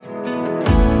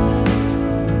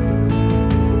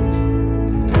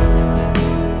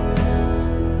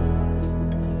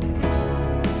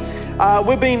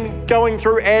We've been going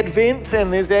through Advent,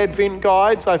 and there's Advent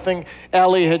guides. I think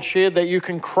Ali had shared that you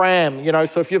can cram,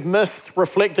 so if you've missed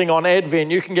reflecting on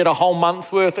Advent, you can get a whole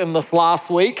month's worth in this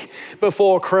last week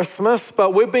before Christmas.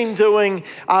 But we've been doing,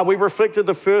 we reflected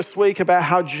the first week about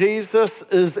how Jesus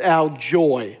is our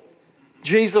joy.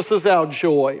 Jesus is our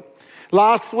joy.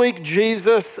 Last week,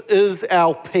 Jesus is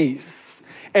our peace.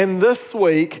 And this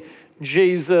week,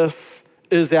 Jesus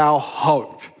is our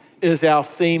hope, is our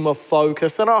theme of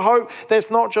focus. And I hope that's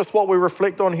not just what we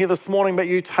reflect on here this morning, but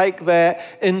you take that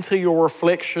into your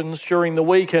reflections during the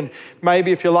week. And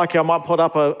maybe if you're lucky, I might put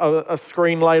up a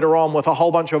screen later on with a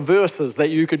whole bunch of verses that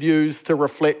you could use to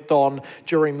reflect on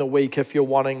during the week if you're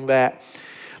wanting that.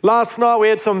 Last night, we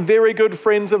had some very good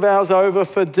friends of ours over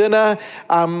for dinner.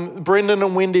 Brendan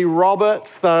and Wendy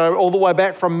Roberts, they're all the way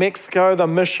back from Mexico, the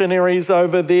missionaries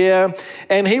over there.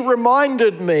 And he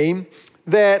reminded me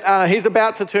that he's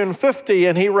about to turn 50,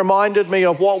 and he reminded me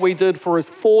of what we did for his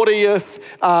 40th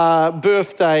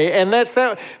birthday. And that's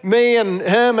how me and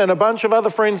him and a bunch of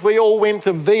other friends, we all went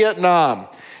to Vietnam.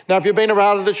 Now, if you've been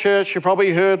around at the church, you've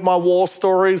probably heard my war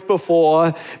stories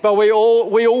before, but we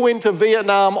all went to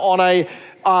Vietnam on a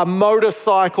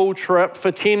motorcycle trip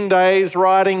for 10 days,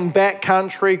 riding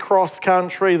backcountry, cross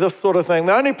country, this sort of thing.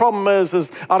 The only problem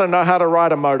is I don't know how to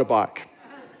ride a motorbike.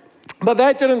 But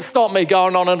that didn't stop me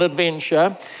going on an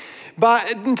adventure. But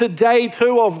into day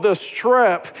 2 of this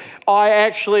trip, I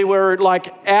actually were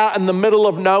out in the middle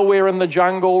of nowhere in the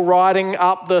jungle, riding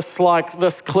up this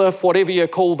cliff, whatever you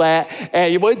call that.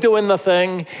 And we're doing the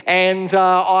thing, and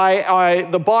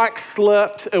the bike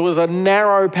slipped. It was a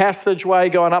narrow passageway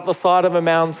going up the side of a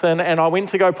mountain, and I went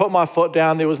to go put my foot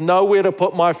down. There was nowhere to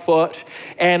put my foot,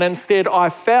 and instead I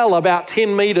fell about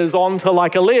 10 meters onto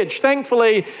a ledge.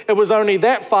 Thankfully, it was only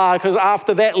that far, because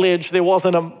after that ledge, there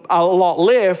wasn't a lot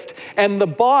left, and the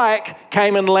bike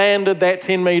came and landed that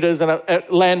 10 meters, and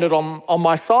it landed on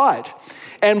my side.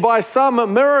 And by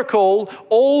some miracle,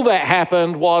 all that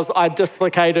happened was I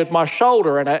dislocated my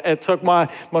shoulder, and it took my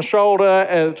shoulder,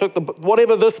 it took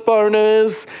whatever this bone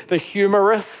is, the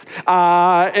humerus,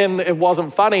 and it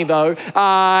wasn't funny though,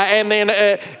 and then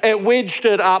it wedged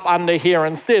it up under here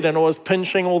instead, and it was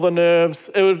pinching all the nerves.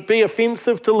 It would be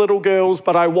offensive to little girls,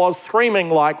 but I was screaming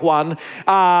like one.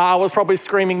 I was probably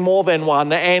screaming more than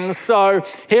one. And so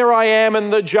here I am in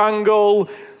the jungle,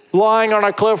 lying on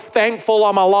a cliff, thankful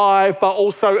I'm alive, but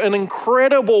also in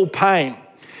incredible pain.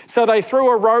 So they threw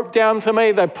a rope down to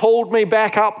me, they pulled me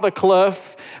back up the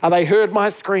cliff, and they heard my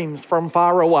screams from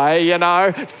far away,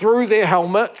 through their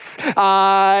helmets,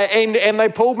 and they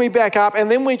pulled me back up,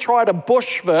 and then we tried a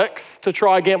bush fix to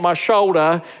try and get my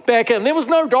shoulder back in. There was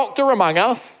no doctor among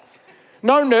us.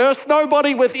 No nurse,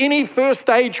 nobody with any first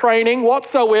aid training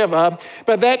whatsoever,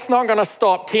 but that's not going to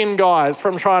stop 10 guys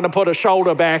from trying to put a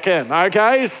shoulder back in,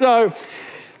 okay? So,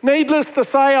 needless to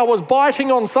say, I was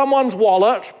biting on someone's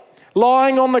wallet,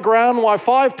 lying on the ground while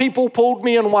 5 people pulled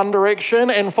me in one direction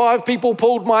and 5 people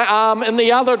pulled my arm in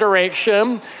the other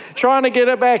direction, trying to get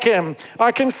it back in.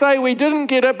 I can say we didn't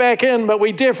get it back in, but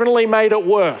we definitely made it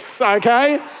worse,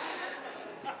 okay?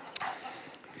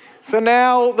 So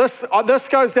now this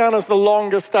goes down as the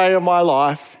longest day of my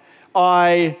life.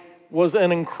 I was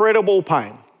in incredible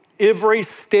pain. Every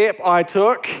step I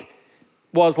took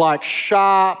was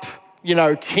sharp,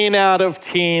 10 out of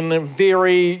 10,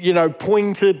 very,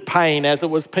 pointed pain as it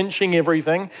was pinching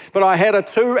everything. But I had a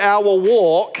 2-hour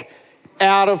walk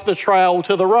out of the trail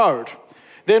to the road.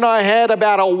 Then I had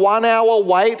about a 1-hour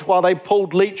wait while they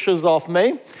pulled leeches off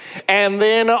me. And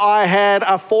then I had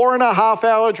a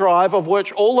 4.5-hour drive, of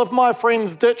which all of my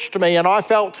friends ditched me, and I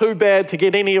felt too bad to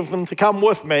get any of them to come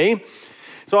with me.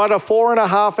 So I had a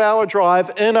 4.5-hour drive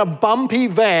in a bumpy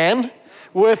van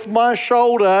with my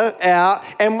shoulder out.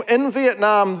 And in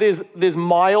Vietnam, there's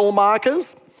mile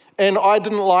markers, and I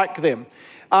didn't like them.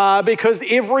 Because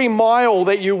every mile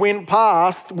that you went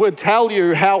past would tell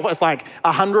you how it's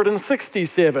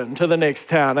 167 to the next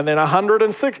town, and then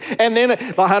 106, and then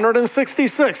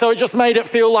 166. So it just made it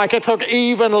feel like it took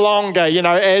even longer,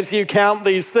 as you count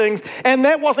these things. And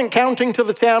that wasn't counting to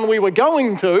the town we were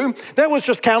going to. That was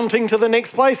just counting to the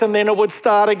next place, and then it would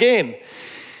start again.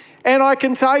 And I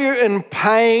can tell you, in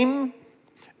pain,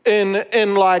 in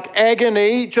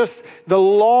agony, just the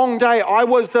long day, I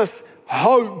was this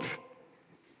hope.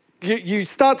 You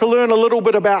start to learn a little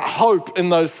bit about hope in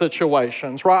those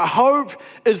situations, right? Hope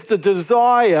is the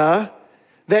desire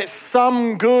that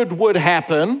some good would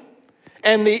happen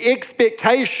and the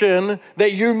expectation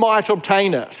that you might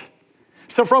obtain it.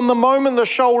 So from the moment the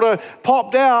shoulder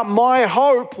popped out, my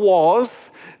hope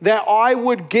was that I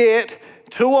would get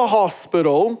to a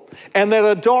hospital and that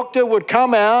a doctor would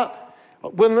come out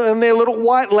in their little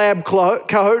white lab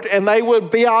coat, and they would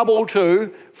be able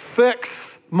to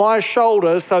fix my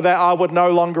shoulders so that I would no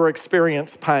longer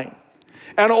experience pain.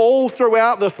 And all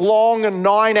throughout this long and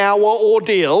 9-hour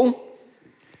ordeal,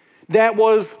 that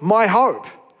was my hope,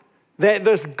 that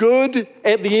this good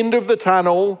at the end of the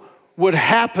tunnel would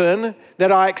happen,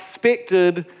 that I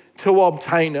expected to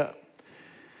obtain it.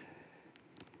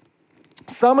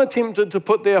 Some attempted to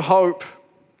put their hope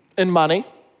in money.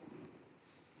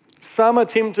 Some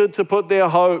attempted to put their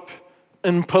hope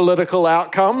in political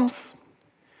outcomes.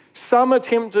 Some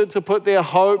attempted to put their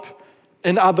hope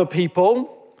in other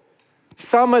people.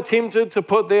 Some attempted to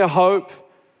put their hope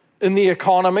in the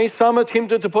economy. Some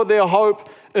attempted to put their hope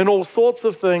in all sorts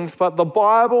of things. But the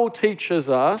Bible teaches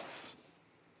us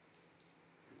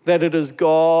that it is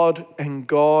God and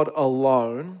God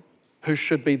alone who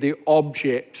should be the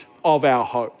object of our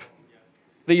hope.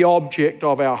 The object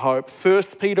of our hope.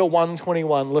 1 Peter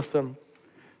 1:21, listen.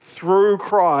 Through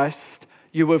Christ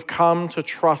you have come to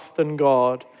trust in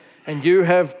God, and you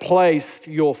have placed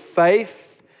your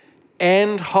faith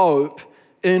and hope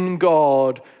in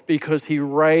God because he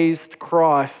raised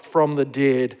Christ from the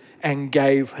dead and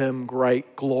gave him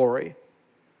great glory.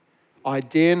 I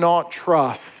dare not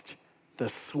trust the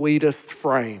sweetest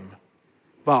frame,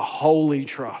 but wholly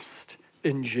trust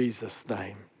in Jesus'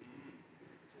 name.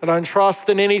 I don't trust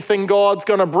in anything God's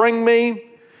going to bring me.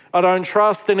 I don't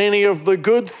trust in any of the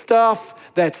good stuff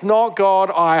that's not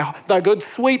God. The good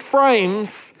sweet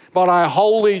frames, but I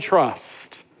wholly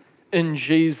trust in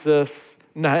Jesus'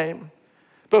 name.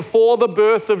 Before the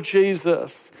birth of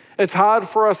Jesus, it's hard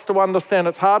for us to understand.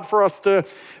 It's hard for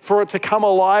it to come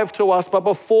alive to us. But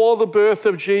before the birth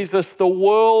of Jesus, the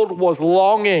world was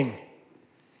longing.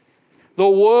 The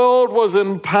world was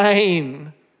in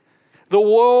pain. The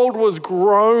world was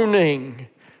groaning.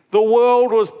 The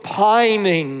world was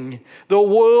pining. The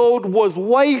world was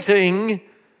waiting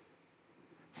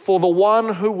for the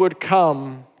one who would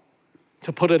come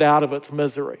to put it out of its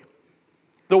misery.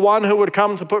 The one who would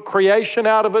come to put creation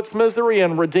out of its misery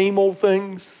and redeem all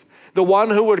things. The one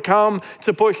who would come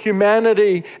to put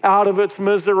humanity out of its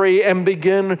misery and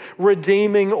begin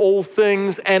redeeming all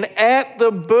things. And at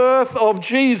the birth of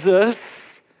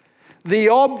Jesus, the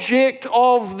object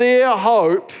of their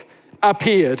hope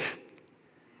appeared.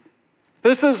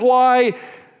 This is why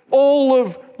all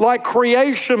of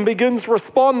creation begins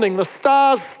responding. The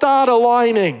stars start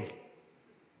aligning.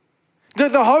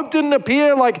 The hope didn't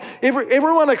appear like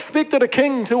everyone expected a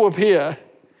king to appear.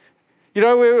 You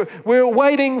know, we're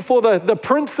waiting for the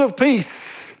Prince of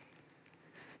Peace,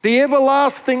 the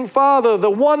everlasting Father, the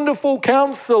wonderful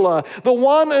Counselor, the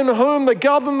one in whom the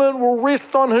government will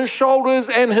rest on his shoulders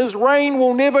and his reign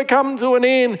will never come to an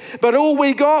end. But all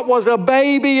we got was a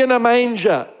baby in a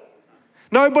manger.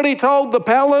 Nobody told the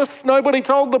palace, nobody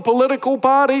told the political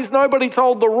parties, nobody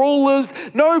told the rulers,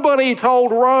 nobody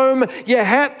told Rome. You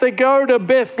had to go to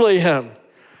Bethlehem.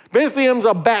 Bethlehem's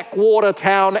a backwater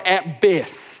town at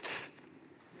best.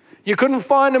 You couldn't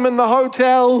find him in the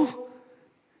hotel.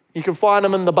 You could find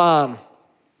him in the barn.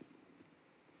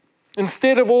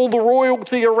 Instead of all the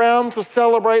royalty around to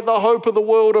celebrate the hope of the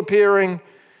world appearing,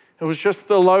 it was just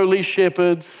the lowly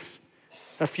shepherds,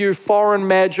 a few foreign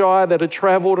magi that had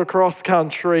traveled across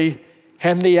country,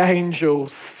 and the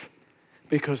angels,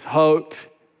 because hope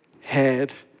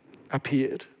had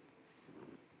appeared.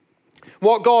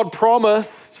 What God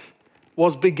promised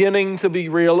was beginning to be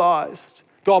realized.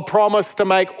 God promised to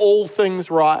make all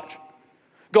things right.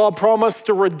 God promised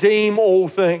to redeem all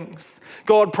things.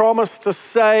 God promised to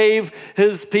save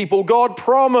his people. God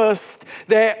promised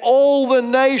that all the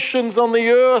nations on the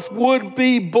earth would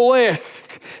be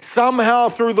blessed somehow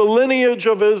through the lineage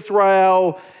of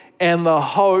Israel, and the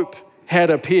hope had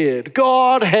appeared.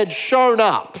 God had shown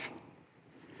up.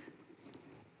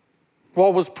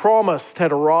 What was promised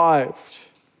had arrived.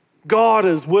 God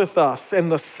is with us,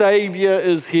 and the Savior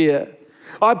is here.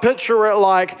 I picture it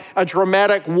like a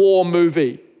dramatic war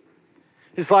movie.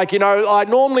 It's like,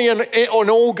 normally in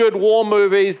all good war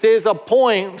movies, there's a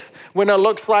point when it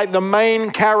looks like the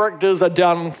main characters are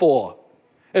done for.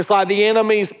 It's like the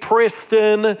enemy's pressed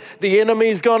in, the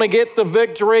enemy's going to get the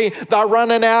victory, they're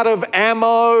running out of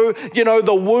ammo,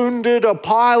 the wounded are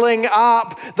piling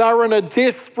up, they're in a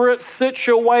desperate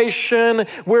situation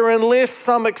where unless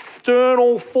some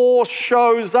external force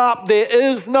shows up, there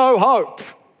is no hope.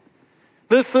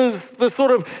 This is the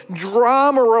sort of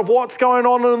drama of what's going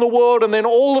on in the world, and then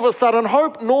all of a sudden,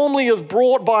 hope normally is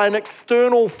brought by an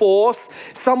external force,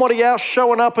 somebody else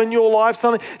showing up in your life,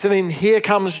 something. So then here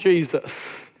comes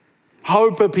Jesus.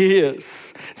 Hope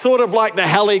appears, sort of like the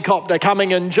helicopter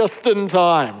coming in just in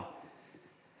time.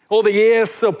 or the air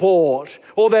support,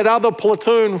 or that other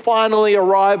platoon finally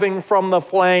arriving from the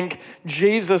flank,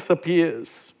 Jesus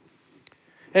appears.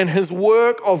 And his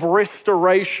work of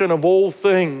restoration of all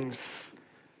things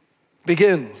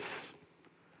begins.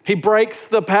 He breaks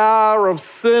the power of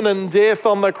sin and death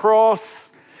on the cross.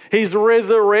 He's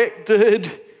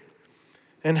resurrected.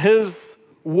 And his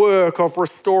work of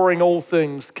restoring all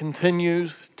things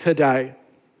continues today.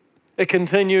 It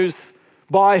continues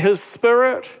by his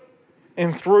Spirit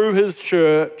and through his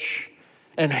church.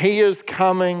 And he is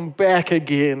coming back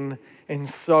again. And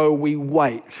so we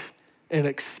wait in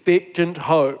expectant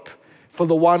hope for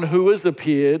the one who has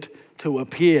appeared to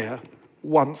appear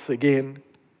once again.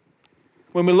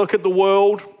 When we look at the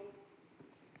world,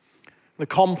 the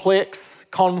complex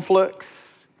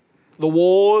conflicts, the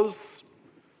wars,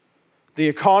 the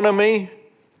economy,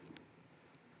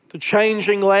 the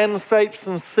changing landscapes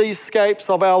and seascapes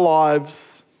of our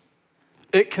lives,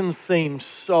 it can seem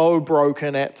so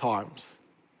broken at times.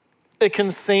 It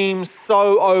can seem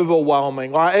so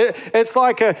overwhelming. Right? It's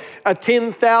like a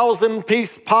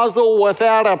 10,000-piece puzzle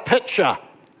without a picture.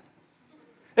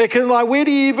 It can, where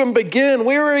do you even begin?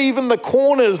 Where are even the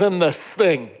corners in this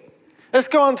thing? It's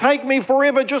going to take me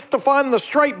forever just to find the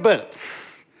straight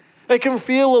bits. It can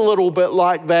feel a little bit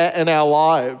like that in our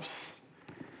lives.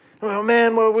 Oh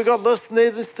man, we got this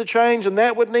needs to change, and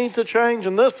that would need to change,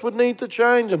 and this would need to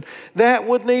change, and that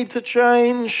would need to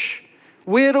change.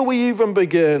 Where do we even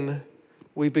begin?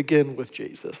 We begin with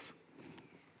Jesus.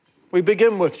 We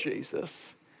begin with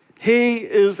Jesus. He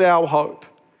is our hope.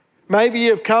 Maybe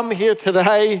you've come here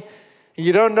today and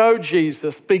you don't know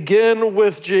Jesus. Begin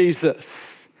with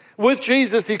Jesus. With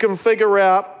Jesus, you can figure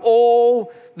out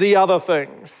all the other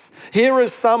things. Here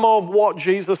is some of what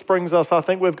Jesus brings us. I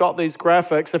think we've got these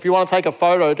graphics. If you want to take a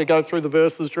photo to go through the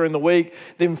verses during the week,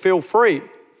 then feel free.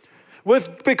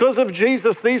 Because of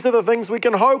Jesus, these are the things we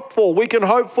can hope for. We can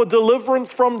hope for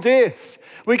deliverance from death.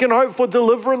 We can hope for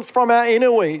deliverance from our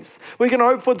enemies. We can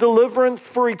hope for deliverance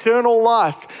for eternal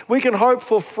life. We can hope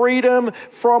for freedom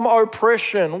from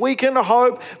oppression. We can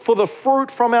hope for the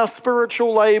fruit from our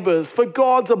spiritual labors, for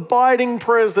God's abiding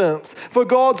presence, for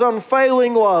God's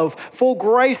unfailing love, for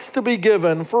grace to be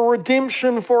given, for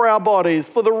redemption for our bodies,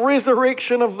 for the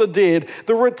resurrection of the dead,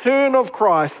 the return of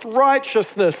Christ,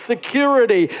 righteousness,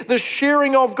 security, the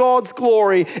sharing of God's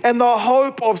glory, and the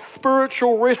hope of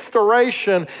spiritual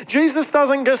restoration. Jesus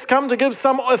doesn't just come to give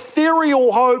some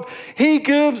ethereal hope. He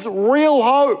gives real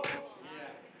hope.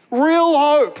 Real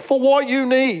hope for what you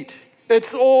need.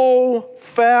 It's all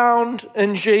found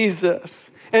in Jesus.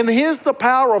 And here's the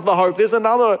power of the hope. There's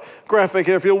another graphic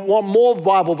here. If you want more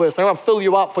Bible verse, I'm going to fill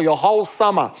you up for your whole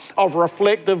summer of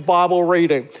reflective Bible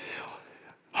reading.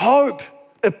 Hope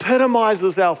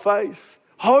epitomizes our faith.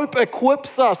 Hope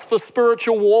equips us for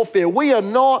spiritual warfare. We are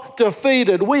not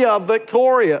defeated. We are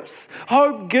victorious.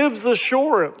 Hope gives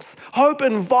assurance. Hope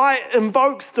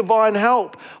invokes divine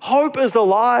help. Hope is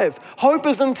alive. Hope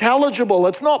is intelligible.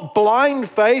 It's not blind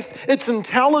faith. It's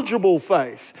intelligible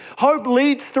faith. Hope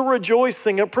leads to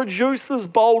rejoicing. It produces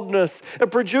boldness.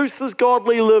 It produces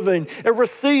godly living. It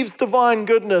receives divine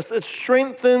goodness. It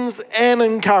strengthens and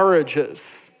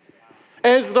encourages.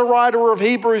 As the writer of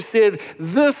Hebrews said,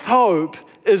 this hope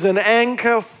is an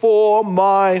anchor for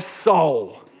my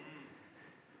soul.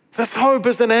 This hope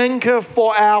is an anchor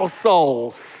for our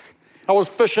souls. I was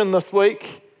fishing this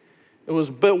week. It was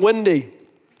a bit windy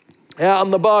out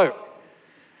on the boat.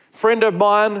 A friend of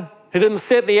mine, he didn't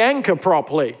set the anchor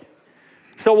properly.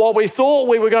 So what we thought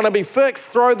we were going to be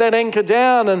fixed, throw that anchor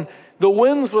down, and the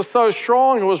winds were so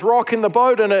strong, it was rocking the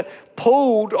boat, and it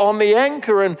pulled on the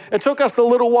anchor. And it took us a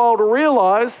little while to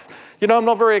realize, I'm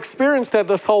not very experienced at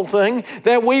this whole thing,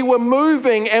 that we were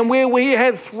moving, and where we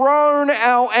had thrown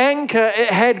our anchor,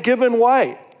 it had given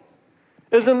way.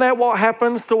 Isn't that what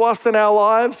happens to us in our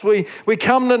lives? We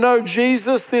come to know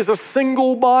Jesus. There's a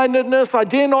single-mindedness. I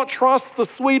dare not trust the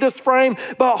sweetest frame,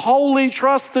 but wholly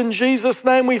trust in Jesus'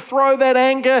 name. We throw that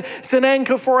anchor. It's an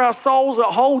anchor for our souls. It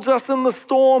holds us in the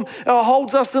storm. It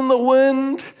holds us in the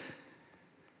wind.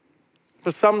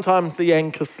 But sometimes the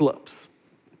anchor slips.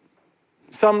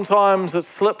 Sometimes it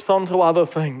slips onto other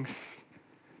things.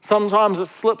 Sometimes it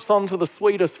slips onto the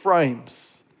sweetest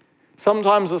frames.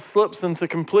 Sometimes it slips into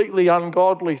completely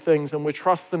ungodly things, and we're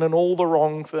trusting in all the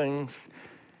wrong things.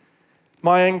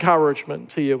 My encouragement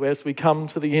to you as we come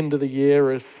to the end of the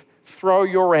year is throw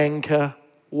your anchor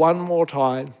one more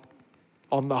time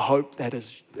on the hope that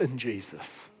is in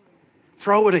Jesus.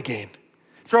 Throw it again.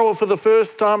 Throw it for the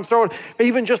first time. Throw it.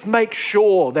 Even just make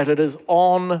sure that it is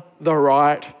on the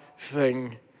right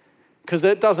thing. Because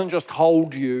it doesn't just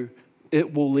hold you,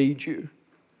 it will lead you.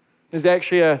 There's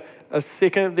actually a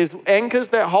second, there's anchors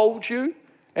that hold you,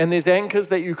 and there's anchors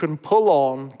that you can pull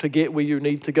on to get where you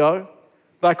need to go.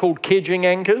 They're called kedging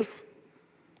anchors.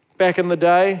 Back in the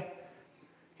day,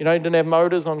 you didn't have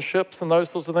motors on ships and those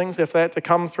sorts of things. If they had to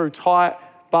come through tight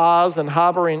bars and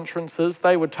harbour entrances,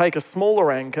 they would take a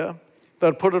smaller anchor,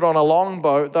 they'd put it on a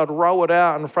longboat, they'd row it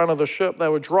out in front of the ship, they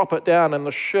would drop it down, and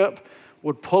the ship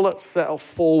would pull itself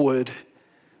forward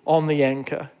on the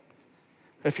anchor.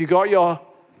 If you got your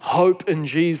hope in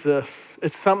Jesus,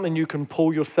 it's something you can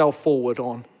pull yourself forward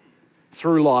on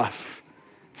through life.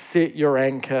 Set your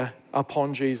anchor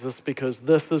upon Jesus, because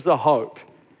this is a hope,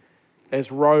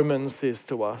 as Romans says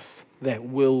to us, that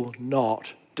will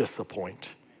not disappoint.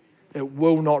 It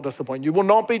will not disappoint. You will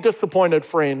not be disappointed,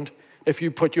 friend, if you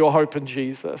put your hope in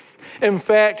Jesus. In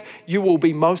fact, you will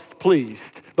be most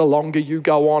pleased the longer you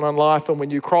go on in life, and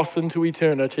when you cross into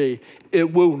eternity,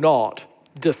 it will not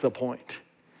disappoint.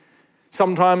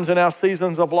 Sometimes in our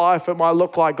seasons of life, it might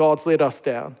look like God's let us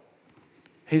down.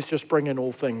 He's just bringing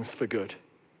all things for good.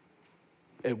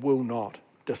 It will not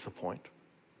disappoint.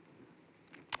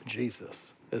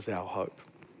 Jesus is our hope.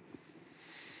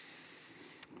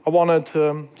 I wanted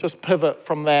to just pivot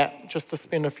from that, just to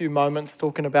spend a few moments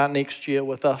talking about next year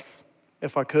with us,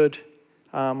 if I could.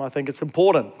 I think it's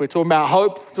important. We're talking about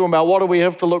hope, talking about what do we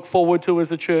have to look forward to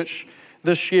as a church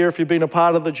this year. If you've been a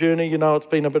part of the journey, you know it's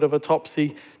been a bit of a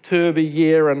topsy-turvy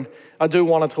year, and I do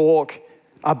want to talk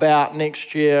about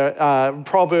next year.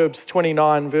 Proverbs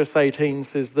 29 verse 18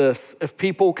 says this: if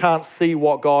people can't see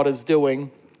what God is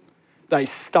doing, they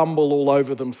stumble all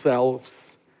over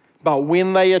themselves. But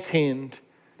when they attend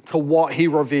to what he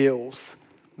reveals,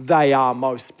 they are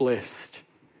most blessed.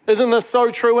 Isn't this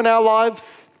so true in our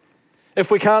lives? If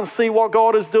we can't see what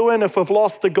God is doing, if we've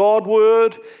lost the God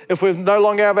word, if we no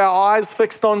longer have our eyes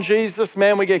fixed on Jesus,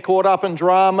 man, we get caught up in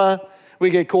drama. We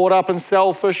get caught up in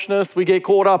selfishness. We get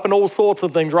caught up in all sorts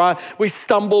of things, right? We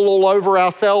stumble all over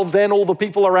ourselves and all the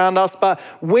people around us. But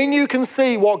when you can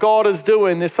see what God is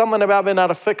doing, there's something about being able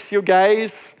to fix your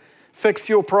gaze, fix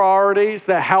your priorities,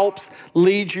 that helps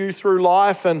lead you through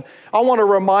life. And I want to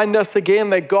remind us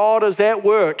again that God is at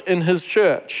work in his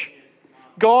church.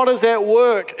 God is at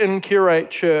work in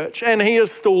Curate Church, and he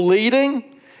is still leading.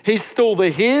 He's still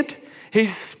the head.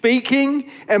 He's speaking,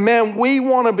 and man, we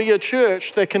want to be a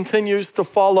church that continues to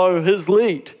follow his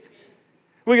lead.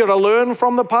 We got to learn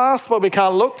from the past, but we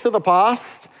can't look to the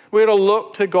past. We got to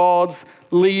look to God's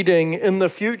leading in the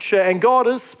future, and God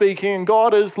is speaking, and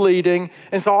God is leading,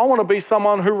 and so I want to be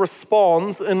someone who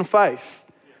responds in faith.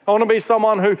 I want to be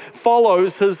someone who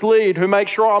follows his lead, who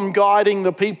makes sure I'm guiding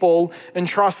the people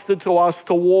entrusted to us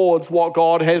towards what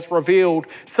God has revealed,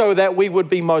 so that we would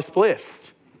be most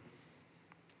blessed.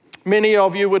 Many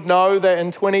of you would know that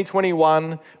in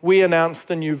 2021, we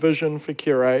announced a new vision for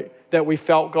Curate that we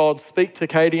felt God speak to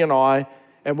Katie and I,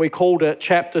 and we called it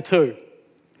Chapter 2.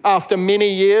 After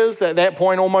many years, at that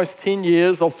point almost 10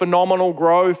 years of phenomenal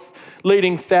growth,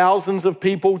 leading thousands of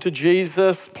people to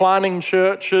Jesus, planting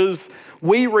churches,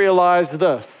 we realized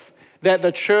this, that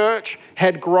the church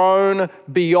had grown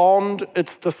beyond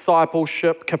its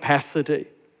discipleship capacity.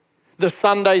 The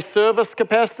Sunday service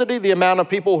capacity, the amount of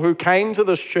people who came to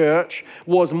this church,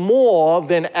 was more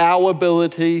than our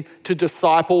ability to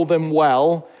disciple them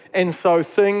well. And so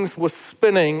things were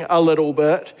spinning a little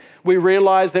bit. We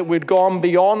realized that we'd gone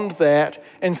beyond that.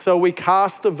 And so we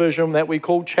cast a vision that we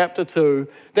called Chapter 2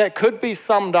 that could be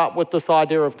summed up with this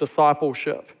idea of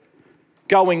discipleship.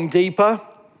 Going deeper,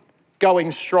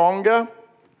 going stronger,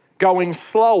 going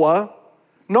slower,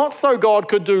 not so God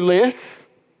could do less,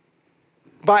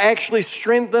 but actually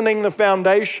strengthening the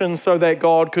foundation so that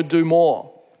God could do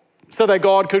more, so that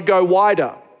God could go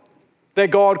wider, that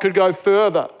God could go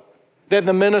further, that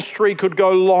the ministry could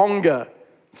go longer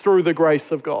through the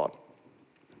grace of God.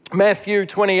 Matthew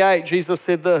 28, Jesus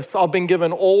said this: I've been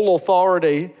given all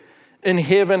authority in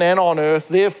heaven and on earth,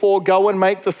 therefore go and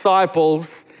make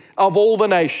disciples of all the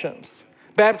nations.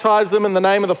 Baptize them in the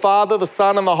name of the Father, the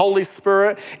Son, and the Holy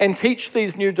Spirit, and teach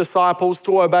these new disciples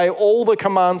to obey all the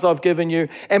commands I've given you.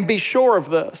 And be sure of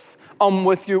this, I'm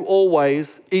with you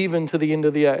always, even to the end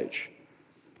of the age.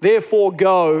 Therefore,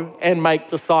 go and make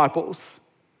disciples.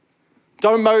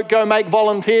 Don't go make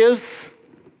volunteers,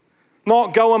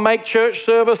 not go and make church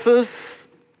services.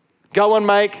 Go and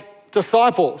make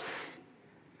disciples.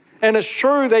 And it's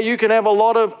true that you can have a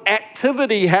lot of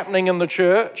activity happening in the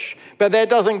church, but that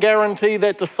doesn't guarantee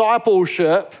that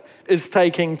discipleship is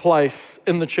taking place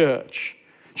in the church.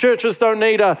 Churches don't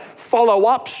need a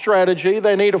follow-up strategy,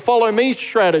 they need a follow-me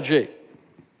strategy.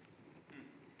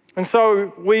 And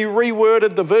so we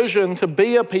reworded the vision to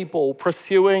be a people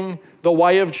pursuing the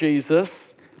way of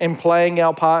Jesus, and playing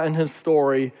our part in his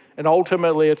story. And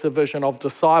ultimately, it's a vision of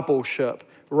discipleship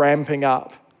ramping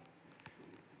up.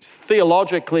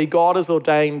 Theologically, God has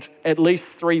ordained at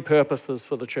least 3 purposes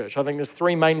for the church. I think there's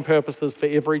 3 main purposes for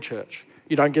every church.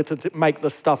 You don't get to make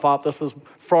this stuff up. This is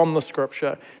from the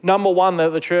scripture. Number 1, that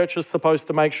the church is supposed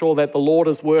to make sure that the Lord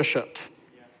is worshipped.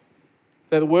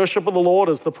 That the worship of the Lord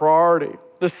is the priority.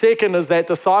 The second is that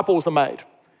disciples are made.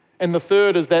 And the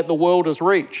third is that the world is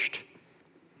reached.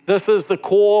 This is the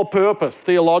core purpose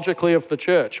theologically of the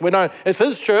church. We know it's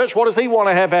his church. What does he want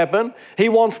to have happen? He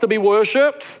wants to be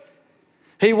worshipped.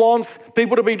 He wants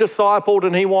people to be discipled,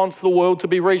 and he wants the world to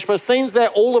be reached. But it seems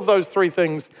that all of those 3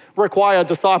 things require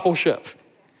discipleship.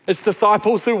 It's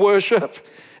disciples who worship,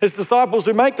 it's disciples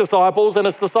who make disciples, and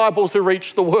it's disciples who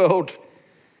reach the world.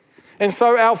 And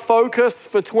so our focus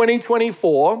for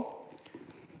 2024,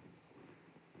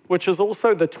 which is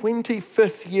also the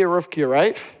 25th year of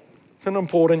Curate, it's an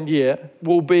important year,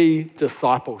 will be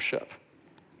discipleship.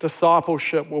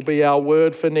 Discipleship will be our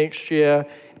word for next year,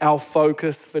 our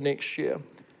focus for next year.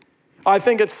 I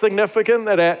think it's significant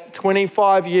that at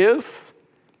 25 years,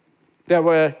 that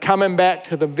we're coming back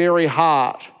to the very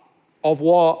heart of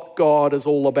what God is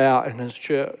all about in his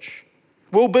church.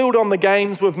 We'll build on the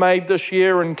gains we've made this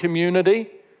year in community,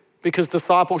 because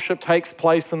discipleship takes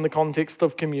place in the context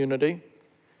of community.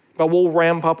 But we'll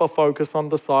ramp up a focus on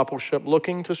discipleship,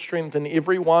 looking to strengthen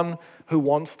everyone who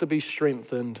wants to be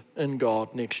strengthened in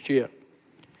God next year.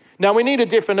 Now, we need a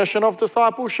definition of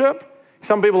discipleship.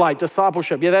 Some people like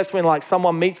discipleship. Yeah, that's when like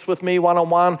someone meets with me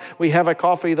one-on-one, we have a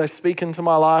coffee, they speak into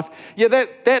my life. Yeah,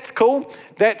 that's cool.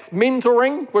 That's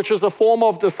mentoring, which is a form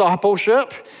of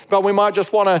discipleship, but we might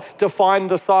just want to define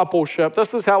discipleship.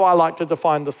 This is how I like to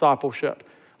define discipleship.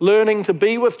 Learning to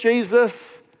be with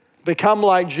Jesus, become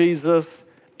like Jesus,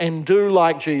 and do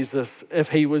like Jesus if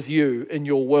he was you in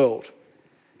your world.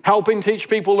 Helping teach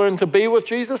people learn to be with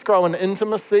Jesus, grow in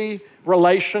intimacy,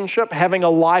 relationship, having a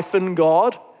life in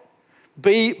God.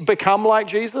 Become like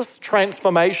Jesus,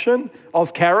 transformation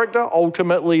of character,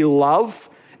 ultimately love,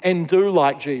 and do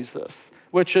like Jesus,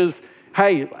 which is,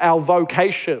 hey, our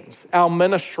vocations, our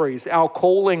ministries, our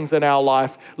callings in our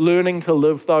life, learning to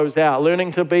live those out,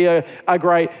 learning to be a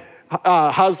great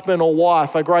husband or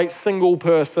wife, a great single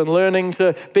person, learning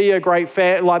to be a great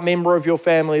member of your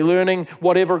family, learning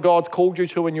whatever God's called you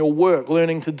to in your work,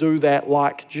 learning to do that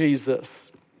like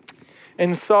Jesus.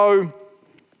 And so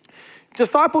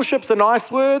discipleship's a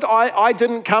nice word. I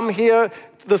didn't come here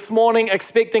this morning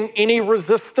expecting any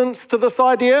resistance to this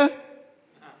idea,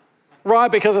 right?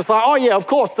 Because it's like, oh yeah, of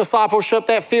course, discipleship,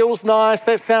 that feels nice,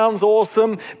 that sounds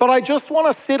awesome. But I just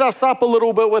want to set us up a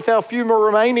little bit with our few more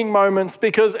remaining moments,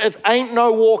 because it ain't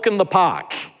no walk in the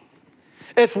park.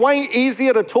 It's way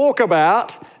easier to talk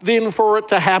about than for it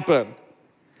to happen.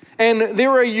 And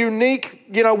we're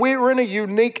in a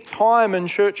unique time in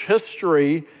church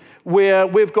history where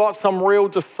we've got some real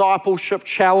discipleship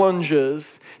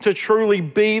challenges to truly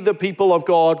be the people of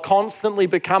God, constantly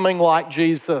becoming like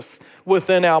Jesus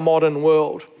within our modern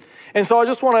world. And so I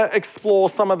just want to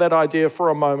explore some of that idea for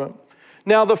a moment.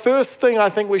 Now, the first thing I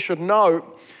think we should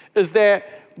note is that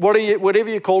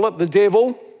whatever you call it, the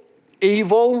devil,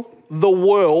 evil, the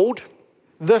world,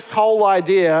 this whole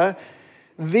idea,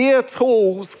 their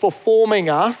tools for forming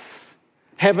us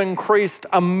have increased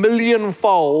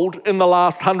 1,000,000-fold in the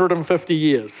last 150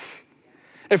 years.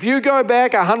 If you go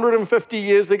back 150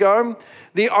 years ago,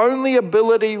 the only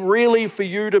ability really for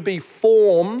you to be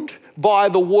formed by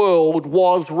the world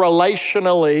was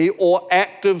relationally or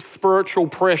active spiritual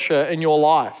pressure in your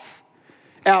life.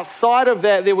 Outside of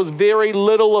that, there was very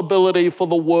little ability for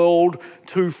the world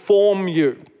to form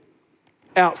you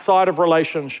outside of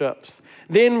relationships.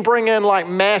 Then bring in like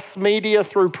mass media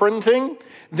through printing,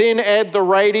 then add the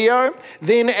radio,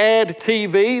 then add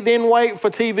TV, then wait for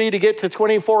TV to get to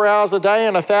 24 hours a day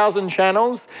and 1,000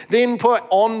 channels, then put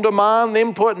on demand,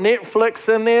 then put Netflix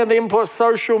in there, then put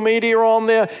social media on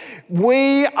there.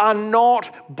 We are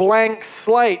not blank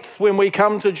slates when we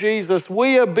come to Jesus.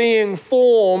 We are being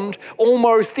formed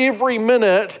almost every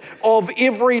minute of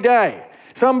every day.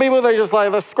 Some people,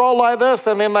 they scroll like this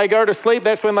and then they go to sleep.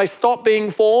 That's when they stop being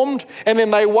formed, and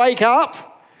then they wake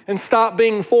up and start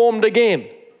being formed again.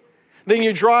 Then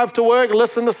you drive to work,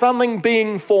 listen to something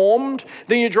being formed.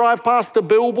 Then you drive past a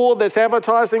billboard that's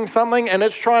advertising something and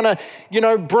it's trying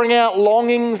to, bring out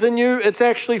longings in you. It's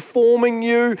actually forming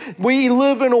you. We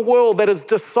live in a world that is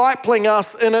discipling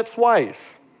us in its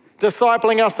ways,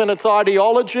 discipling us in its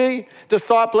ideology,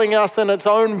 discipling us in its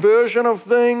own version of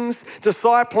things,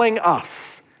 discipling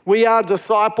us. We are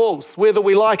disciples, whether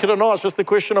we like it or not. It's just the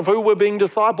question of who we're being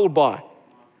discipled by.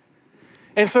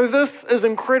 And so this is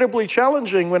incredibly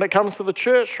challenging when it comes to the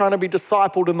church trying to be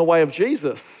discipled in the way of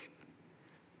Jesus.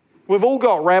 We've all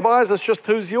got rabbis, it's just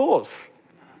who's yours?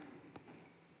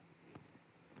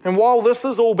 And while this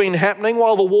has all been happening,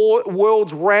 while the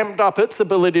world's ramped up its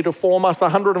ability to form us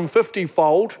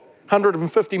 150-fold,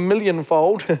 150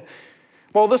 million-fold,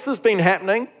 while this has been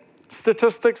happening,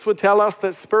 statistics would tell us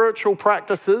that spiritual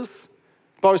practices,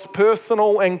 both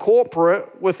personal and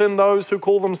corporate, within those who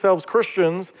call themselves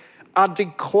Christians, are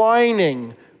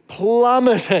declining,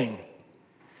 plummeting.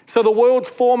 So the world's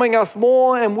forming us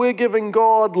more and we're giving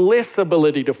God less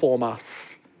ability to form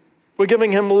us. We're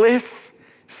giving him less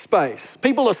space.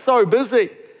 People are so busy.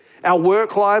 Our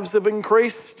work lives have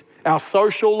increased. Our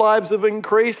social lives have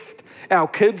increased. Our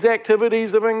kids'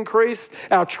 activities have increased.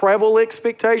 Our travel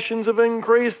expectations have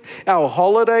increased. Our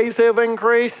holidays have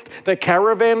increased. The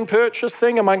caravan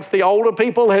purchasing amongst the older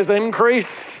people has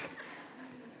increased.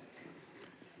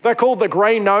 They're called the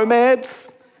grey nomads.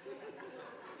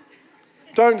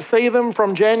 Don't see them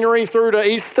from January through to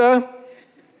Easter.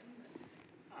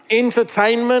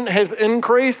 Entertainment has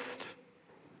increased.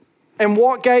 And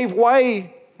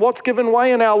what's given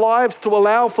way in our lives to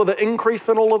allow for the increase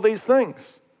in all of these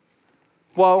things?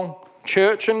 Well,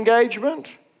 church engagement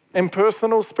and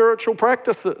personal spiritual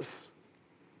practices.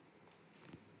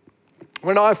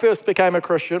 When I first became a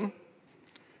Christian,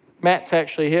 Matt's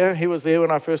actually here. He was there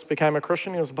when I first became a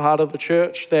Christian. He was a part of the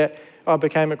church that I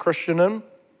became a Christian in.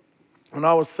 When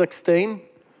I was 16,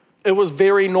 it was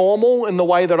very normal in the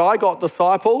way that I got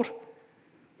discipled.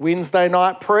 Wednesday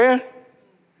night prayer,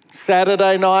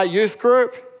 Saturday night youth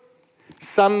group,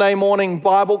 Sunday morning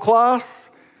Bible class,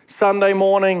 Sunday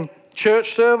morning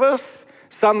church service,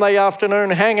 Sunday afternoon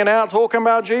hanging out, talking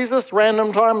about Jesus,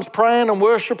 random times praying and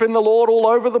worshiping the Lord all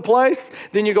over the place.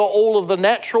 Then you got all of the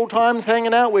natural times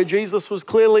hanging out where Jesus was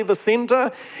clearly the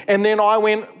center. And then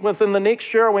within the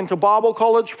next year, I went to Bible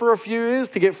college for a few years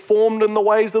to get formed in the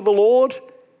ways of the Lord.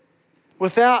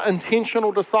 Without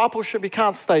intentional discipleship, you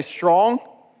can't stay strong.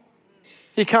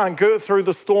 You can't go through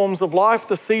the storms of life,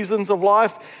 the seasons of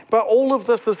life. But all of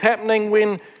this is happening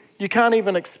when you can't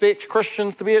even expect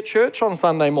Christians to be at church on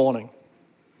Sunday morning.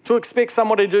 To expect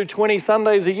someone to do 20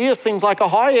 Sundays a year seems like a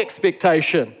high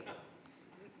expectation.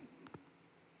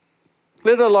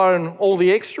 Let alone all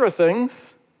the extra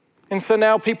things. And so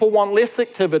now people want less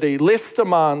activity, less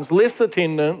demands, less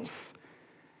attendance.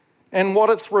 And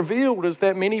what it's revealed is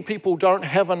that many people don't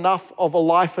have enough of a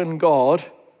life in God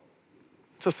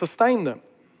to sustain them,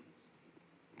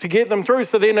 to get them through.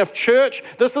 So then if church,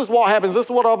 this is what happens. This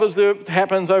is what I've observed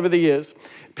happens over the years.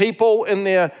 People in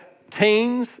their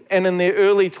teens and in their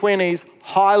early 20s,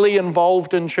 highly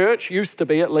involved in church, used to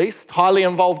be at least, highly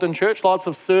involved in church, lots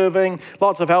of serving,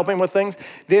 lots of helping with things.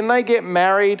 Then they get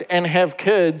married and have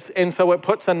kids, and so it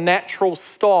puts a natural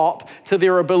stop to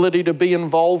their ability to be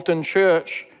involved in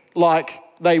church like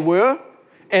they were.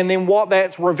 And then what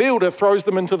that's revealed, it throws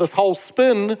them into this whole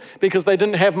spin because they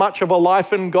didn't have much of a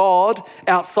life in God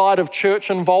outside of church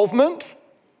involvement.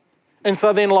 And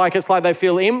so then it's like they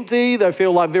feel empty, they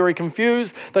feel like very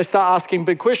confused, they start asking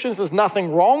big questions. There's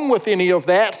nothing wrong with any of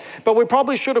that, but we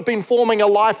probably should have been forming a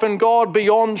life in God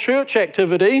beyond church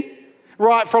activity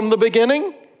right from the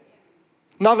beginning.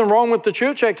 Nothing wrong with the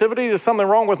church activity, there's something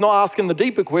wrong with not asking the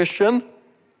deeper question.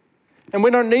 And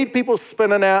we don't need people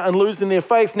spinning out and losing their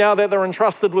faith now that they're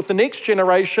entrusted with the next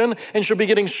generation and should be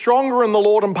getting stronger in the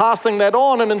Lord and passing that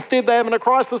on, and instead they're having a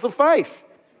crisis of faith.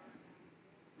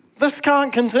 This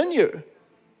can't continue.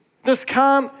 This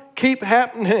can't keep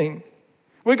happening.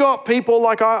 We got people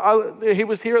like, he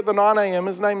was here at the 9 a.m.,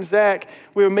 his name's Zach.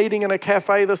 We were meeting in a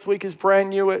cafe this week, he's brand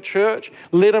new at church,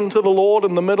 led him to the Lord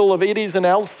in the middle of Eddie's and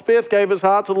Elspeth, gave his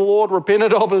heart to the Lord,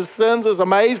 repented of his sins, is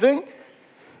amazing.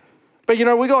 But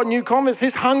we got new converts,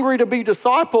 he's hungry to be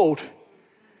discipled.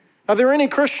 Are there any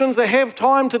Christians that have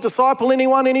time to disciple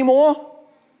anyone anymore?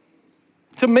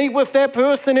 To meet with that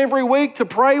person every week, to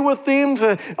pray with them,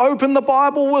 to open the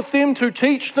Bible with them, to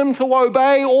teach them to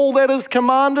obey all that is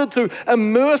commanded, to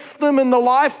immerse them in the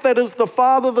life that is the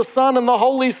Father, the Son, and the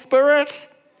Holy Spirit?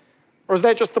 Or is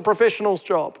that just the professional's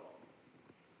job?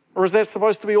 Or is that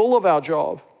supposed to be all of our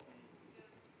job?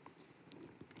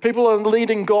 People are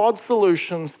leading God's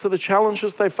solutions to the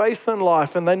challenges they face in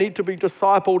life, and they need to be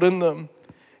discipled in them.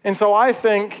 And so I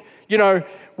think,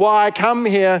 why I come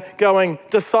here going,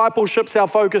 discipleship's our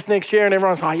focus next year, and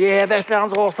everyone's like, yeah, that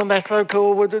sounds awesome, that's so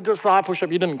cool with the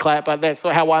discipleship. You didn't clap, but that's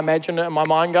how I imagine it in my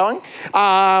mind going.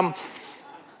 I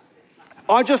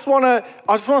just want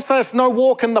to say it's no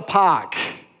walk in the park.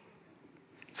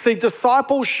 See,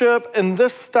 discipleship in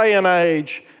this day and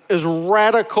age is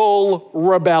radical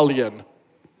rebellion.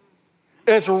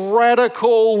 It's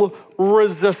radical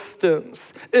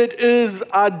resistance. It is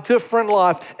a different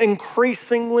life.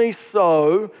 Increasingly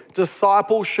so,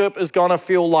 discipleship is going to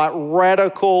feel like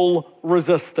radical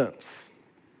resistance.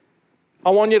 I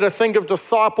want you to think of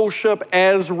discipleship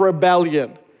as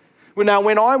rebellion. Now,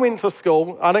 when I went to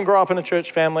school, I didn't grow up in a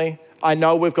church family. I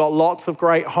know we've got lots of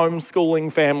great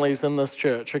homeschooling families in this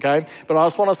church, okay? But I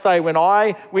just want to say, when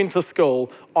I went to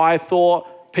school, I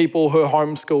thought people who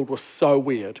homeschooled were so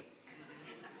weird.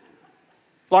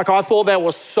 Like, I thought that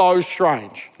was so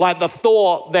strange. Like, the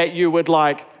thought that you would,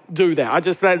 do that.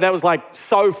 That was,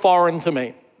 so foreign to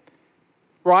me.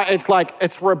 Right?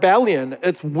 It's rebellion.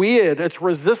 It's weird. It's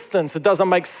resistance. It doesn't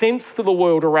make sense to the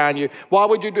world around you. Why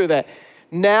would you do that?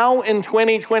 Now, in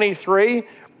 2023,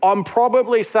 I'm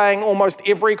probably saying almost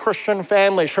every Christian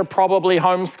family should probably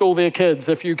homeschool their kids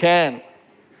if you can.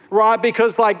 Right?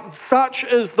 Because such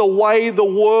is the way the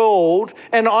world,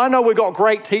 and I know we've got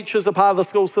great teachers a part of the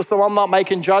school system, I'm not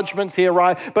making judgments here,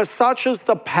 right? But such is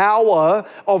the power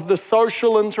of the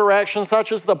social interaction,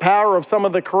 such is the power of some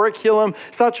of the curriculum,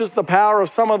 such is the power of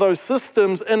some of those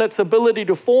systems in its ability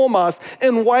to form us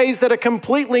in ways that are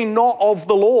completely not of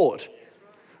the Lord.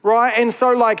 Right? And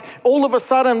so all of a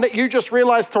sudden that you just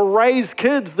realize to raise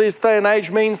kids this day and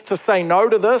age means to say no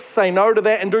to this, say no to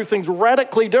that, and do things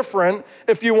radically different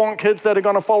if you want kids that are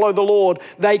going to follow the Lord.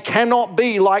 They cannot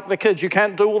be like the kids. You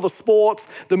can't do all the sports,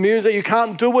 the music, you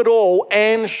can't do it all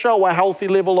and show a healthy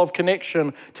level of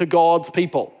connection to God's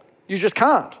people. You just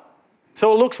can't.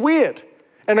 So it looks weird.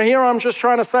 And here I'm just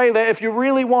trying to say that if you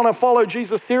really want to follow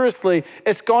Jesus seriously,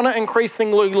 it's going to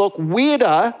increasingly look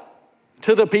weirder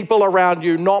to the people around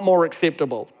you, not more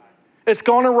acceptable. It's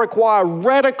going to require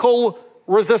radical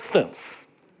resistance.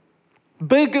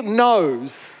 Big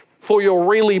no's for your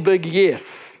really big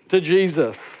yes to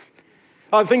Jesus.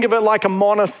 I think of it like a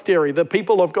monastery. The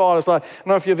people of God, I don't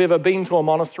know if you've ever been to a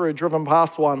monastery or driven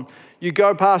past one. You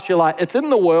go past, you're like, it's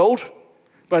in the world,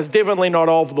 but it's definitely not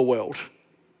of the world.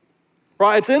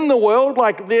 Right? It's in the world,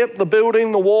 the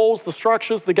building, the walls, the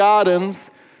structures, the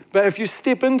gardens. But if you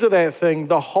step into that thing,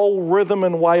 the whole rhythm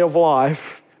and way of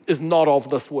life is not of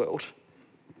this world.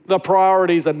 The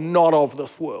priorities are not of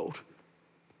this world.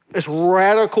 It's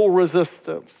radical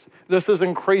resistance. This is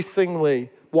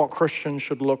increasingly what Christians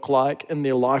should look like in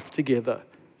their life together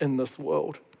in this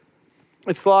world.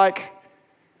 It's like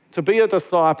to be a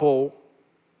disciple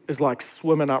is like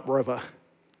swimming upriver.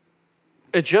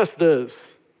 It just is.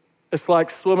 It's like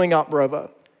swimming upriver.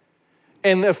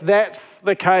 And if that's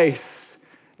the case,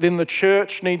 then the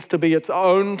church needs to be its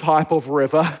own type of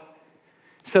river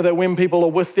so that when people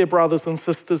are with their brothers and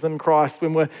sisters in Christ,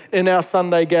 when we're in our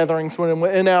Sunday gatherings, when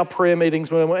we're in our prayer meetings,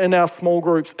 when we're in our small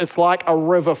groups, it's like a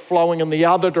river flowing in the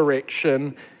other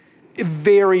direction,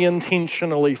 very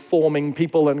intentionally forming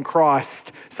people in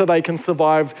Christ so they can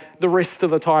survive the rest of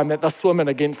the time that they're swimming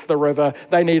against the river.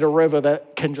 They need a river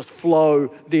that can just flow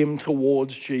them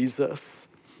towards Jesus.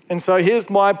 And so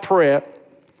here's my prayer.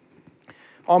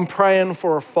 I'm praying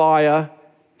for a fire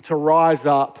to rise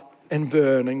up and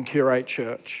burn in Curate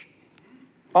Church.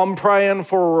 I'm praying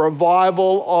for a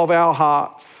revival of our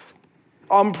hearts.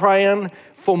 I'm praying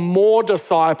for more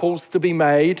disciples to be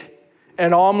made,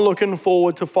 and I'm looking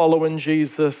forward to following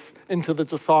Jesus into the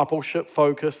discipleship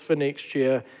focus for next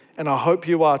year, and I hope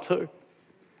you are too.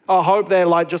 I hope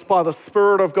that just by the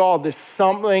Spirit of God, there's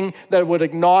something that would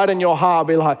ignite in your heart,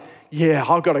 be like, yeah,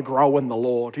 I've got to grow in the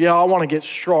Lord. Yeah, I want to get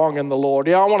strong in the Lord.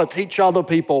 Yeah, I want to teach other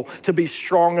people to be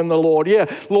strong in the Lord.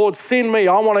 Yeah, Lord, send me.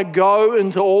 I want to go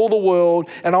into all the world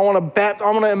and I want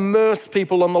to immerse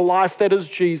people in the life that is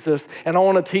Jesus, and I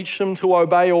want to teach them to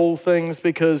obey all things,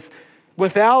 because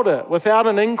without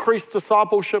an increased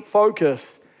discipleship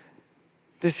focus,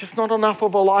 there's just not enough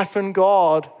of a life in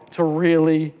God to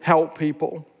really help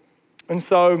people. And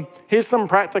so here's some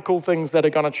practical things that are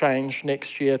going to change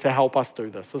next year to help us do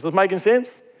this. Is this making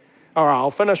sense? All right, I'll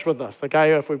finish with this,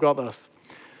 okay, if we've got this.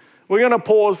 We're going to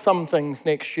pause some things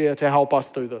next year to help us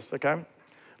do this, okay?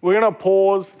 We're going to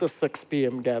pause the 6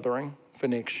 p.m. gathering for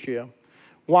next year.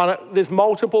 One, there's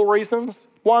multiple reasons.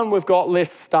 One, we've got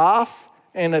less staff,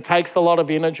 and it takes a lot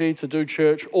of energy to do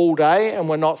church all day, and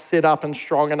we're not set up and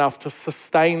strong enough to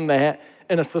sustain that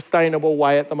in a sustainable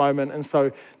way at the moment. And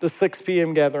so the 6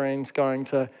 p.m. gathering is going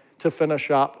to finish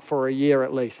up for a year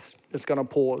at least. It's going to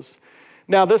pause.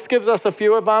 Now, this gives us a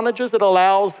few advantages. It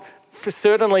allows,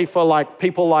 certainly for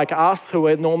people like us who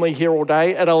are normally here all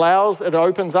day, it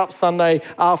opens up Sunday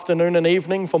afternoon and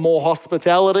evening for more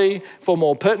hospitality, for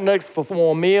more picnics, for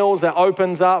more meals. It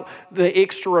opens up the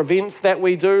extra events that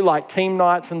we do, like team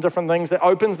nights and different things. It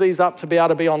opens these up to be able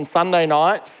to be on Sunday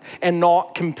nights and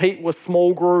not compete with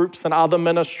small groups and other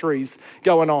ministries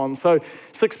going on. So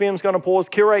 6pm is going to pause.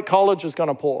 Curate College is going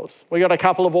to pause. We got a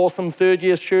couple of awesome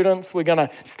third-year students. We're going to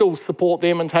still support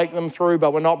them and take them through,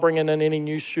 but we're not bringing in any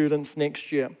new students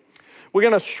next year. We're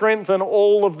going to strengthen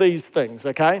all of these things,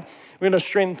 okay? We're going to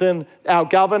strengthen our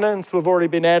governance. We've already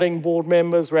been adding board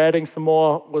members. We're adding some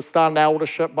more. We're starting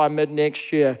eldership by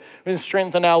mid-next year. We're going to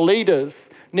strengthen our leaders.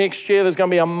 Next year, there's going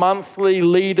to be a monthly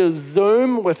leaders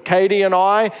Zoom with Katie and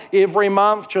I every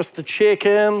month just to check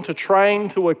in, to train,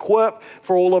 to equip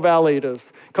for all of our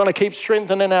leaders. Kind of keep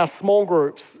strengthening our small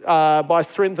groups by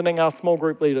strengthening our small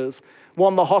group leaders.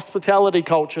 Want the hospitality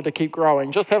culture to keep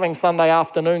growing. Just having Sunday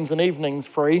afternoons and evenings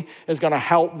free is going to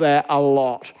help that a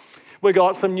lot. We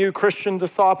got some new Christian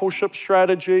discipleship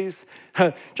strategies.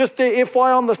 Just to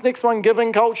FYI on this next one,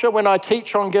 giving culture, when I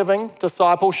teach on giving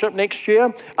discipleship next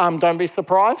year, don't be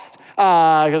surprised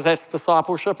because that's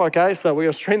discipleship, okay? So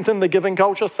we'll strengthen the giving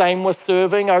culture. Same with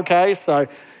serving, okay? So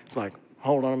it's like,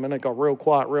 hold on a minute, got real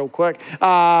quiet real quick.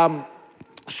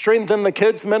 Strengthen the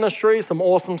kids ministry, some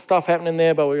awesome stuff happening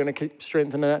there, but we're going to keep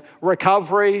strengthening it.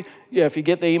 Recovery, yeah, if you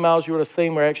get the emails, you would have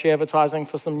seen we're actually advertising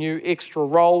for some new extra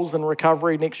roles in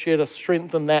recovery next year to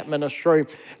strengthen that ministry.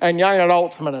 And young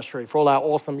adults ministry for all our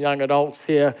awesome young adults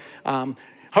here.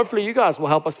 Hopefully you guys will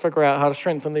help us figure out how to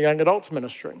strengthen the young adults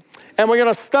ministry. And we're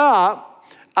going to start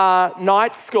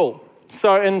night school.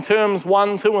 So in terms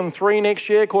 1, 2, and 3 next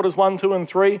year, quarters 1, 2, and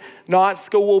 3, night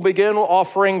school will begin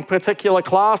offering particular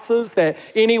classes that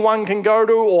anyone can go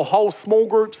to or whole small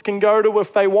groups can go to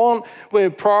if they want. We're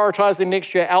prioritizing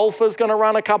next year. Alpha is going to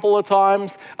run a couple of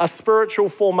times. A spiritual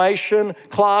formation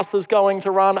class is going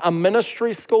to run. A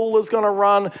ministry school is going to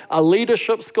run. A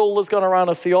leadership school is going to run.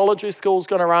 A theology school is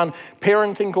going to run.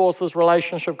 Parenting courses,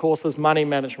 relationship courses, money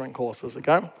management courses,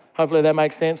 okay? Hopefully that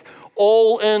makes sense.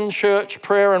 All in church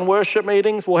prayer and worship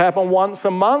meetings will happen once a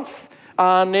month.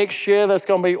 Next year, that's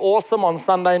going to be awesome on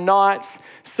Sunday nights.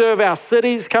 Serve Our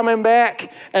Cities coming back.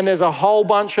 And there's a whole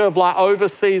bunch of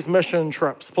overseas mission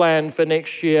trips planned for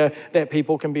next year that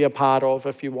people can be a part of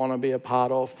if you want to be a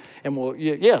part of. And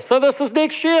so this is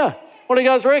next year. What do you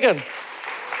guys reckon?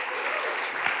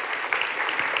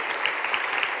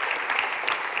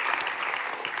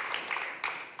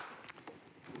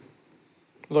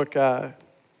 Look,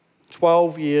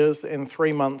 12 years and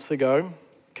 3 months ago,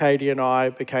 Katie and I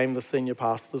became the senior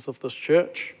pastors of this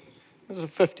church. There's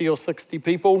 50 or 60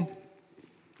 people.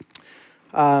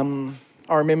 I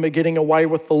remember getting away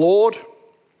with the Lord,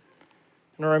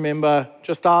 and I remember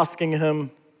just asking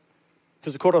him,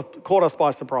 because it caught us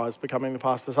by surprise becoming the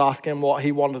pastors, asking him what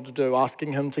he wanted to do,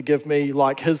 asking him to give me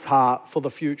his heart for the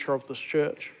future of this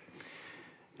church.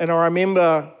 And I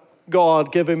remember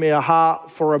God giving me a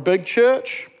heart for a big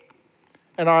church.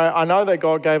 And I know that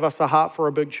God gave us a heart for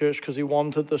a big church because he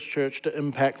wanted this church to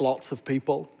impact lots of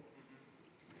people.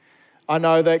 I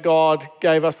know that God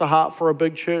gave us a heart for a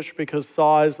big church because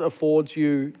size affords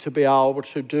you to be able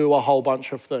to do a whole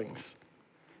bunch of things.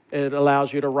 It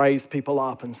allows you to raise people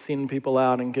up and send people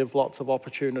out and give lots of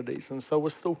opportunities. And so we're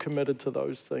still committed to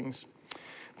those things.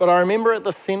 But I remember at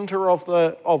the center of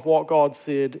what God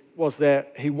said was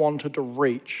that he wanted to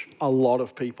reach a lot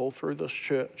of people through this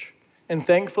church. And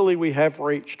thankfully we have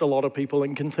reached a lot of people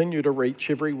and continue to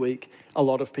reach every week a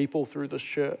lot of people through this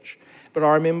church. But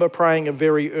I remember praying a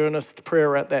very earnest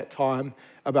prayer at that time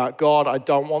about, God, I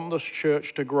don't want this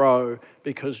church to grow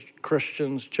because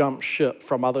Christians jump ship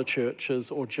from other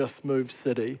churches or just move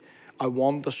city. I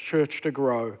want this church to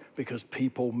grow because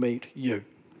people meet you.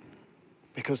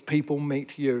 Because people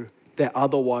meet you that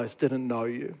otherwise didn't know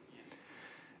you.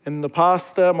 And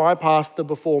my pastor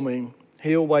before me,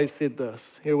 he always said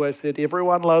this. He always said,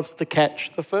 everyone loves to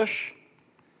catch the fish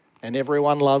and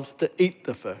everyone loves to eat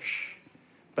the fish,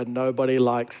 but nobody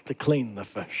likes to clean the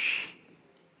fish.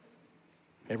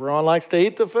 Everyone likes to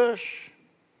eat the fish.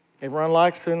 Everyone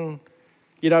likes when,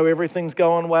 everything's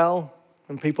going well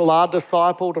and people are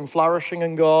discipled and flourishing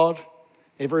in God.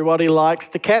 Everybody likes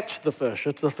to catch the fish.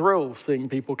 It's a thrill seeing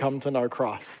people come to know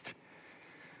Christ.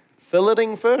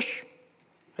 Filleting fish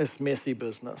is messy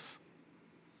business.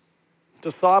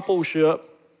 Discipleship,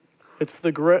 it's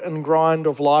the grit and grind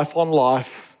of life on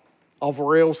life, of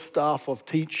real stuff, of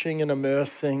teaching and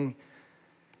immersing.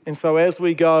 And so as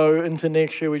we go into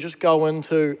next year, we just go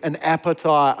into an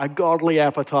appetite, a godly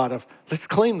appetite of, let's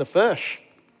clean the fish.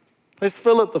 Let's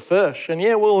fillet the fish. And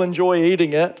yeah, we'll enjoy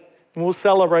eating it. And we'll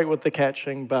celebrate with the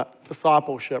catching, but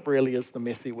discipleship really is the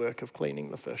messy work of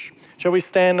cleaning the fish. Shall we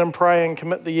stand and pray and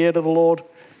commit the year to the Lord?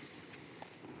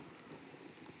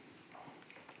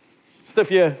 Just if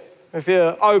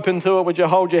you're open to it, would you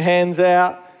hold your hands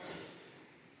out?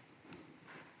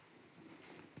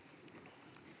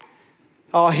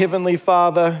 Oh, Heavenly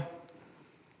Father,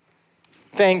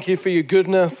 Thank you for your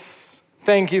goodness.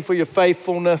 Thank you for your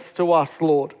faithfulness to us,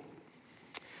 Lord.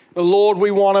 But Lord,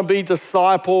 we want to be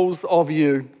disciples of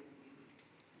you.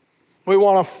 We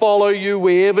want to follow you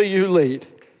wherever you lead.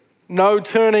 No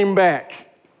turning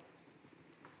back.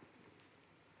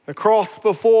 The cross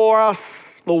before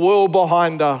us, the world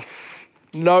behind us.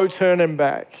 No turning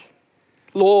back.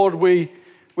 Lord, we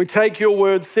take your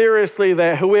word seriously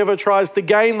that whoever tries to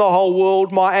gain the whole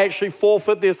world might actually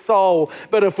forfeit their soul.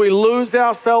 But if we lose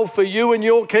ourselves for you and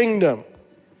your kingdom,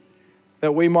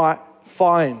 that we might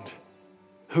find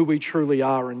who we truly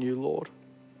are in you, Lord.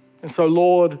 And so,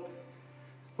 Lord,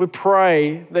 we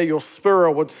pray that your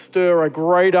Spirit would stir a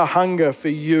greater hunger for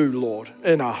you, Lord,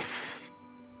 in us.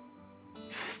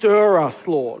 Stir us,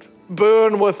 Lord.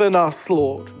 Burn within us,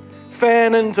 Lord.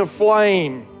 Fan into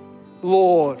flame,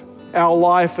 Lord, our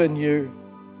life in you.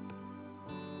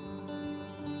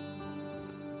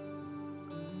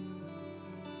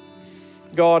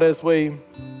 God, as we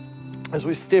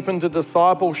step into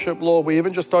discipleship, Lord, we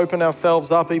even just open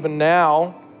ourselves up even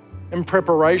now in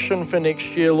preparation for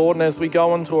next year, Lord. And as we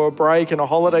go into a break and a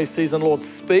holiday season, Lord,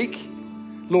 speak.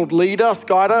 Lord, lead us,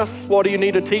 guide us. What do you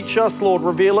need to teach us? Lord,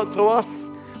 reveal it to us.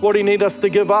 What do you need us to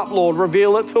give up? Lord,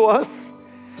 reveal it to us.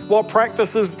 What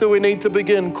practices do we need to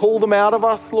begin? Call them out of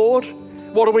us, Lord.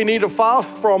 What do we need to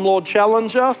fast from, Lord?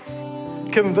 Challenge us,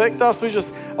 convict us. We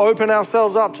just open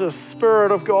ourselves up to the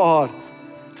Spirit of God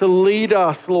to lead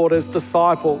us, Lord, as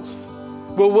disciples.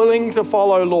 We're willing to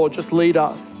follow, Lord. Just lead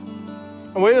us.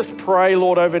 And we just pray,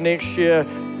 Lord, over next year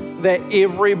that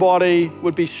everybody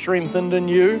would be strengthened in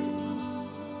you.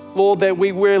 Lord, that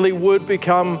we really would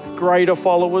become greater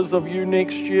followers of you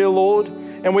next year, Lord.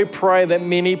 And we pray that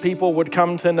many people would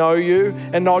come to know you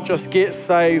and not just get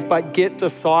saved, but get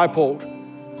discipled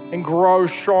and grow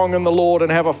strong in the Lord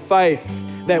and have a faith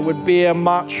that would bear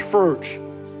much fruit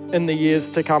in the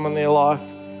years to come in their life.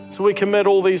 So we commit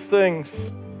all these things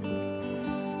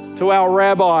to our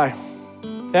Rabbi,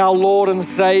 our Lord and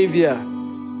Savior,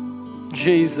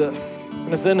 Jesus.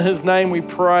 And it's in his name we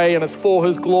pray, and it's for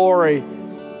his glory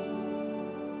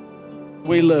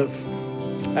we live.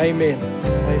 Amen.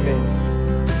 Amen.